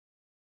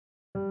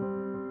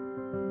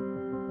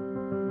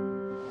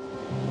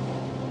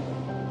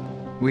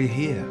We're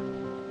here,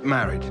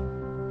 married.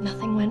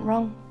 Nothing went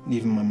wrong.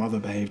 Even my mother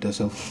behaved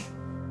herself.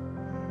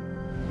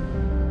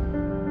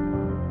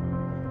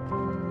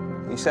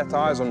 You set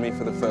eyes on me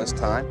for the first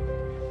time.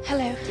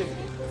 Hello.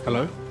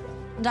 Hello?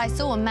 And I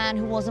saw a man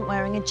who wasn't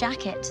wearing a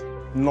jacket.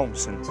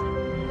 Nonsense.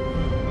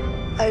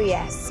 Oh,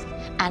 yes.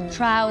 And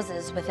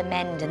trousers with a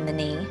mend in the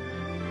knee.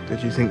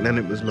 Did you think then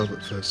it was love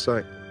at first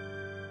sight?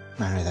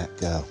 Marry that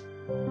girl.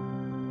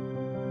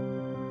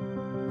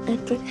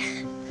 Edward.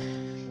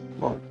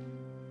 What?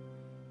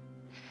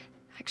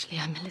 Actually,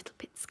 I'm a little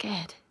bit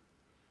scared.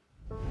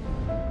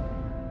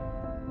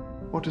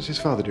 What does his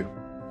father do?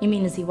 You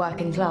mean, is he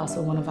working class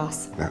or one of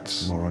us?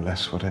 That's more or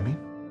less what I mean.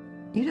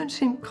 You don't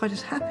seem quite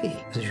as happy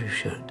as you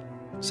should.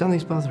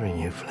 Something's bothering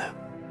you, Flo.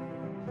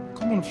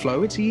 Come on,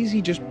 Flo, it's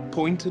easy. Just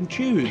point and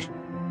choose.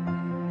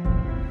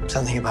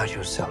 Something about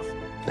yourself,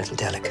 a little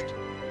delicate.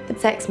 The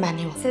sex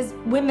manual says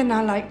women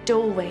are like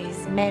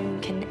doorways, men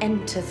can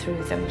enter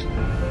through them.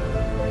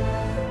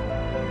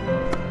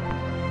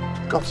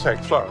 God's sake,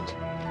 Florence,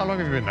 how long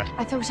have you been there?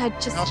 I thought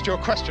I'd just... Asked you a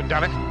question,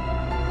 damn it.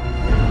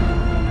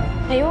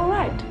 Are you all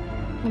right?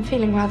 I'm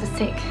feeling rather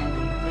sick.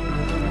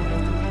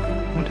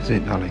 What is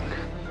it, darling?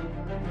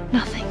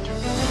 Nothing.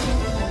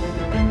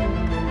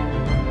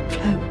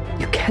 Flo,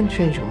 you can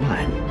change your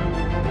mind.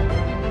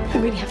 I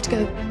really have to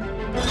go.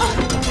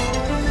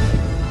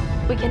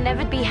 We can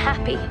never be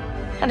happy,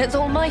 and it's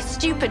all my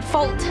stupid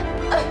fault.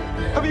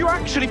 Have you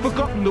actually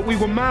forgotten that we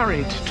were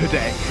married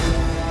today?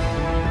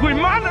 We're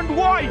man and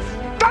wife!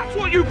 That's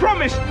what you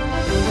promised!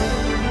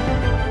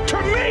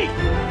 To me!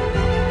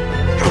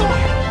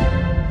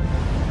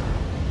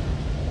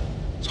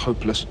 It's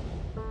hopeless.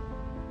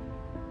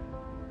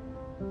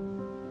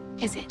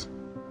 Is it?